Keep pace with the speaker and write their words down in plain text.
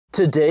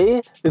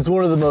Today is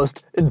one of the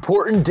most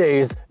important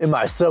days in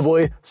my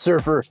Subway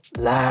Surfer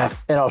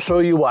life, and I'll show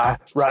you why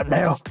right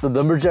now. The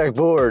Lumberjack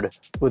board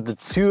with the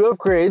 2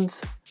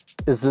 upgrades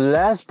is the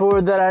last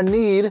board that I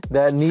need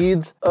that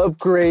needs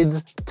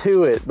upgrades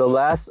to it. The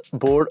last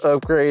board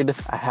upgrade.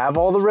 I have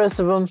all the rest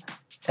of them,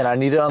 and I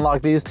need to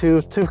unlock these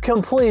 2 to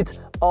complete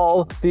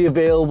all the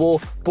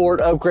available board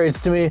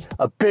upgrades to me.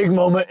 A big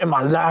moment in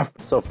my life.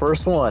 So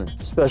first one,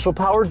 special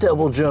power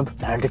double jump,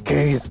 90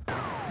 keys.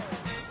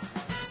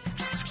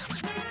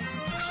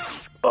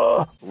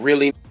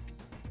 Really?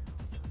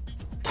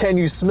 Can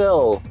you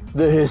smell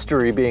the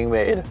history being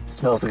made?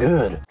 Smells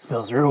good.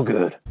 Smells real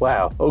good.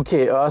 Wow.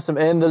 Okay, awesome.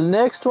 And the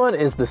next one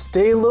is the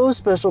stay low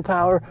special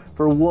power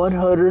for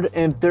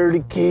 130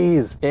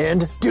 keys.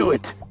 And do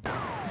it.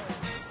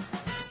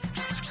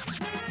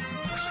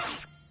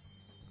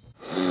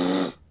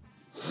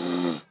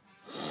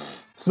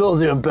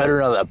 Smells even better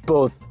now that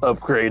both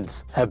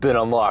upgrades have been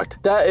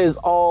unlocked. That is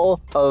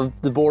all of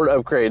the board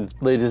upgrades,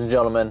 ladies and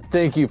gentlemen.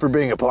 Thank you for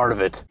being a part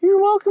of it.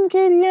 You're welcome,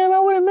 KDM. I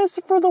wouldn't miss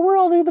it for the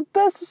world. You're the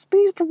bestest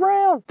beast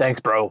around.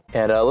 Thanks, bro.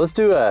 And let's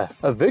do a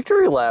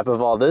victory lap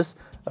of all this,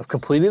 of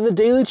completing the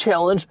daily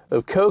challenge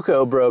of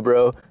Coco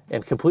Bro,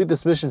 and complete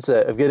this mission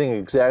set of getting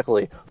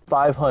exactly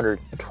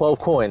 512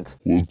 coins.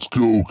 Let's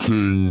go,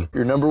 King.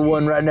 You're number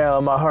 1 right now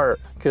in my heart,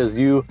 because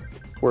you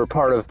were a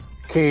part of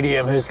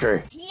KDM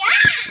history. Yeah!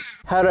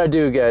 How did I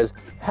do, guys?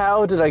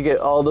 How did I get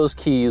all those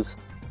keys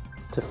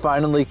to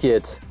finally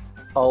get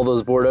all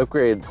those board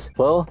upgrades?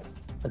 Well,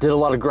 I did a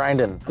lot of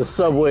grinding. The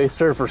Subway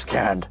Surfers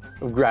kind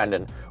of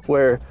grinding,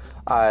 where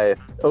I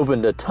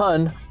opened a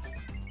ton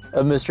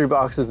of mystery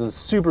boxes and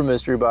super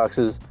mystery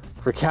boxes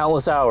for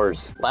countless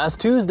hours.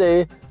 Last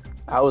Tuesday,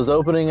 I was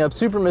opening up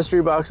super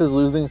mystery boxes,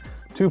 losing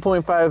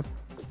 2.5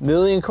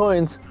 million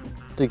coins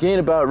to gain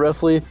about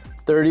roughly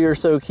 30 or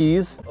so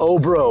keys. Oh,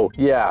 bro,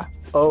 yeah.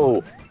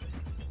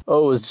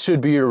 Oh, it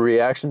should be your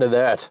reaction to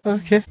that.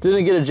 Okay.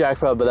 Didn't get a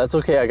jackpot, but that's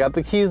okay. I got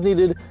the keys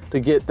needed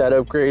to get that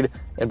upgrade.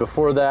 And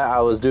before that,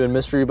 I was doing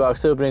mystery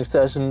box opening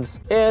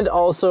sessions and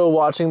also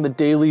watching the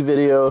daily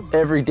video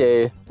every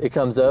day it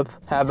comes up.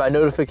 Have my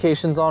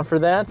notifications on for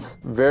that.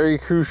 Very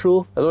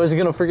crucial. Otherwise,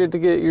 you're gonna forget to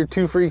get your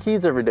 2 free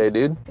keys every day,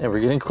 dude. And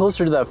we're getting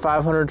closer to that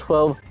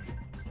 512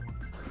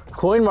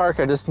 coin mark.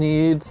 I just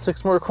need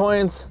 6 more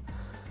coins.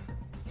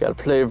 Gotta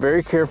play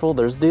very careful.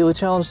 There's a daily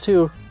challenge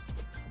too.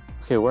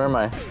 Okay, where am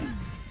I?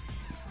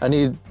 I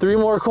need 3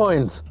 more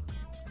coins.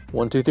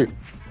 1, 2, 3.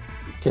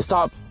 Okay,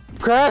 stop.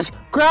 Crash!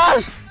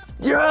 Crash!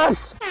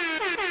 Yes!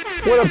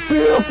 What a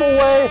beautiful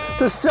way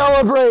to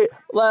celebrate.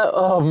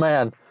 Oh,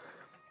 man.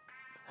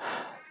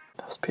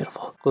 That was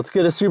beautiful. Let's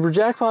get a super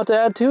jackpot to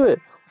add to it.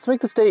 Let's make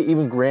this day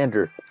even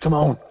grander. Come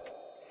on.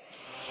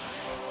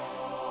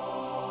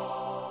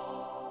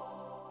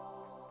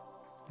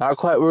 Not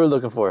quite what we're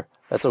looking for.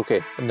 That's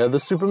okay. Another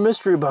super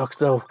mystery box,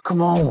 though.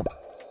 Come on.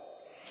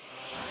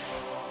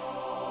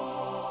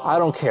 I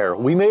don't care.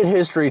 We made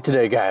history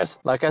today, guys.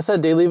 Like I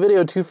said, daily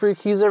video, 2 free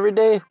keys every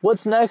day.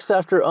 What's next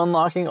after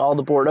unlocking all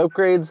the board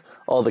upgrades,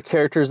 all the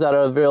characters that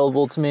are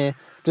available to me,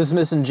 just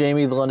missing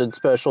Jamie the London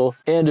special,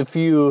 and a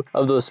few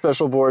of those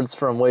special boards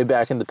from way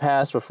back in the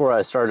past before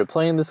I started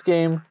playing this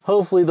game.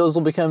 Hopefully those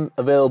will become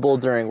available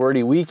during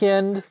Wordy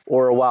Weekend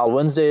or a Wild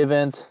Wednesday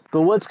event.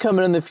 But what's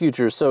coming in the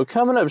future? So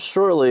coming up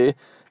shortly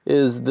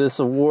is this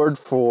award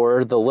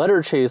for the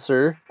letter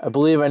chaser. I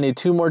believe I need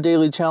 2 more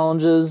daily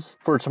challenges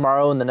for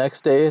tomorrow and the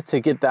next day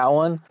to get that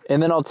one.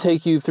 And then I'll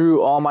take you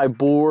through all my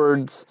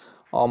boards,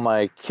 all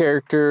my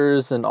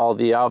characters and all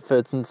the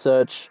outfits and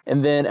such.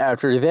 And then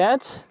after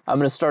that, I'm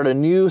gonna start a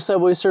new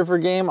Subway Surfer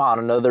game on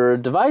another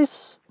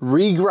device,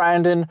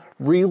 re-grinding,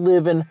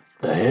 reliving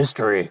the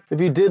history. If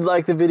you did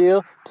like the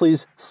video,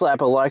 please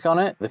slap a like on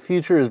it. The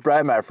future is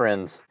bright, my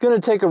friends.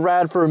 Gonna take a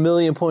ride for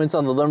 1,000,000 points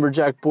on the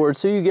Lumberjack board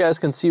so you guys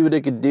can see what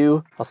it could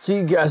do. I'll see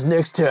you guys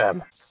next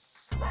time.